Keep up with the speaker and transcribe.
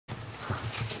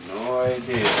No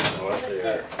idea what they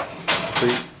are. So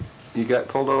you got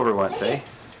pulled over once, eh?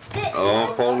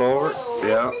 Oh, pulled over?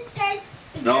 Yeah.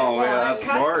 No, yeah, at the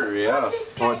border, yeah.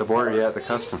 Oh, at the border, yeah, at the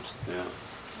customs. Yeah.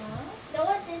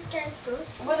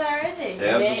 What are they? They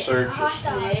have to search us.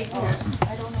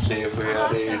 See if we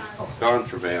had any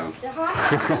contraband.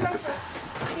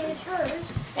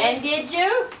 And did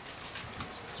you?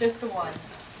 Just the one.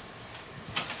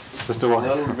 Just the A one.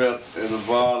 little bit in a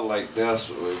bottle like this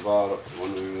that we bought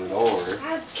when we went over.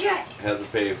 Had to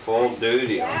pay full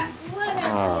duty on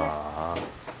Aww.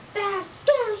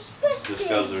 just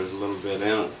because there's a little bit in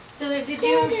it. So did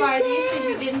you buy these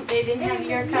because they didn't have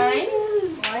your kind?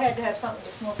 Well, I had to have something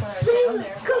to smoke when I was down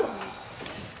there.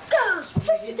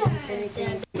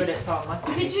 But it's all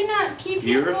mustard. Did you not keep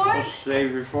You your were fork? supposed to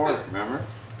save your fork, remember?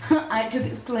 I took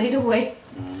his plate away.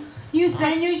 You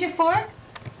didn't use your fork?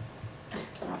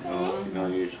 No, you're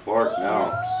gonna use a fork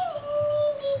now.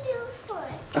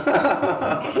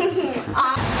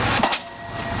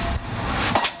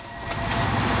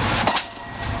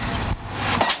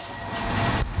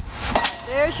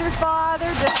 There's your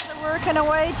father just working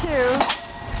away too.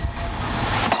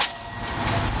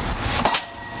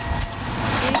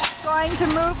 He's going to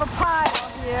move a pile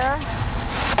here.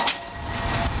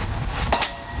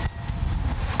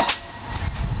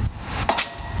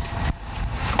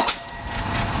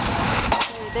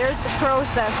 Okay, there's the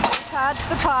process. We attach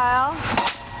the pile.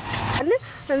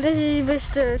 And this is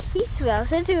Mr. Keith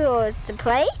Wilson who owns the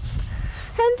place.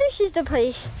 And this is the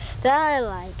place that I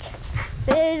like.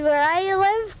 This is where I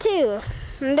live too.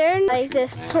 And they're like,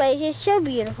 this place is so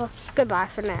beautiful. Goodbye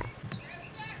for now.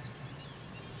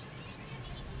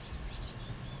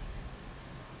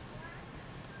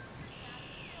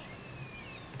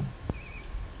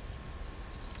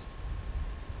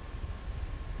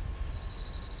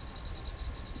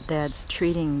 Dad's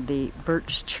treating the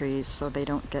birch trees so they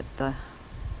don't get the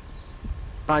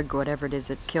bug, whatever it is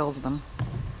that kills them.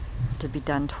 To be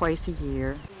done twice a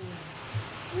year.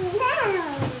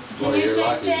 Can you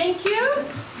say thank you?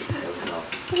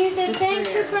 Can you say thank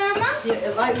you, Grandma?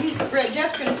 Like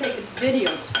Jeff's going to take a video,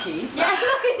 Keith. Yeah,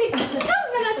 I'm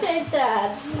going to take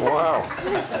that. Wow.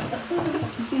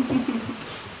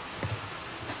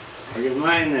 Look at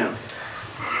mine now.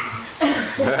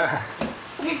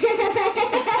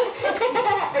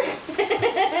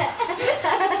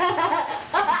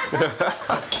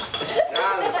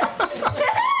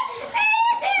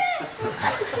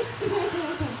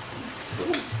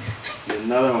 Get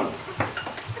another one.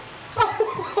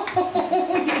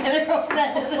 You better hope that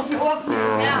doesn't go up in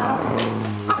your mouth.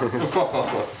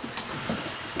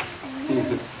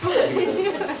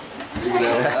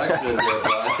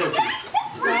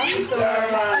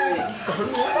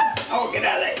 Oh, get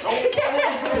out of there.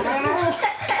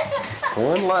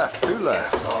 One left, two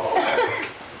left.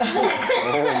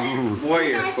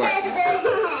 Warrior quick.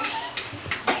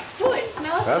 Oh, it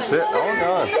smells That's it, all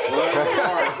gone.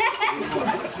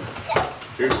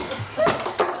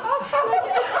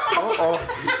 Uh-oh.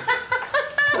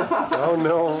 Oh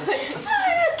no.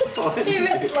 He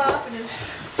was slopping his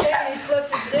chair and he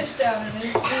flipped his dish down in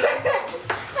his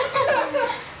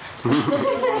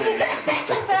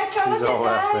back up He's with all the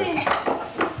laughing.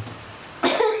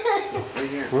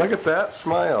 daddy. Look at that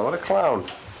smile. What a clown.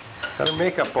 Got her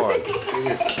makeup on. You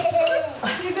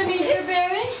gonna eat your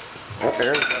berry? Oh,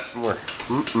 Aaron's got some more.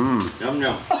 Mm-mm. Yum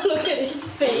yum. Oh, look at his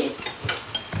face.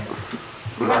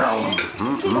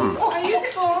 Mm-mm. Are you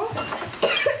full?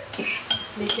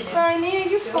 sneaking in. Barney, are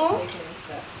you full?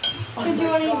 Did you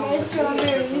want to eat my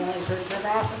strawberries?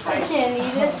 I can't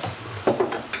eat it.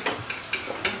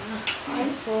 I'm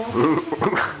full.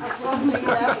 I'll probably eat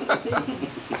that.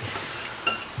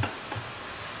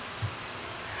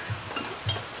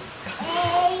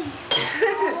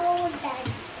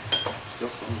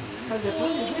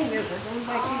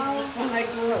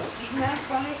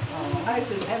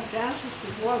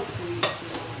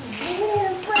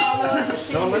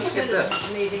 No, let's get this.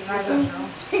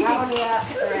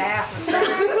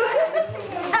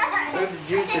 Put the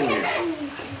juice in there.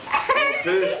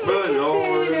 Two spoons. Oh,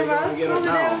 we're really going to get it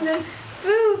now.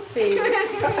 Food feed.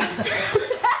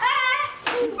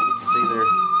 See,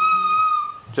 they're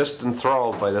just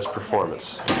enthralled by this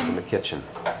performance in the kitchen.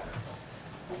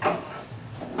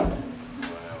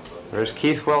 There's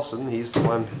Keith Wilson. He's the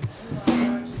one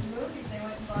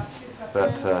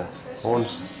that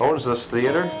owns this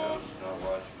theater.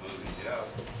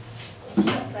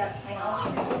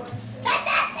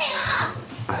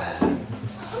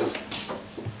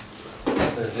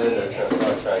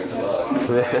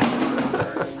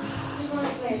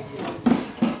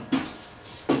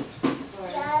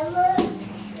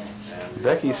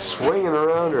 Becky's swinging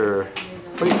around her.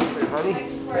 What are you doing there, honey?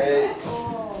 Hey.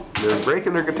 They're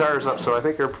breaking their guitars up, so I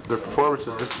think their performance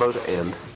is just about to end.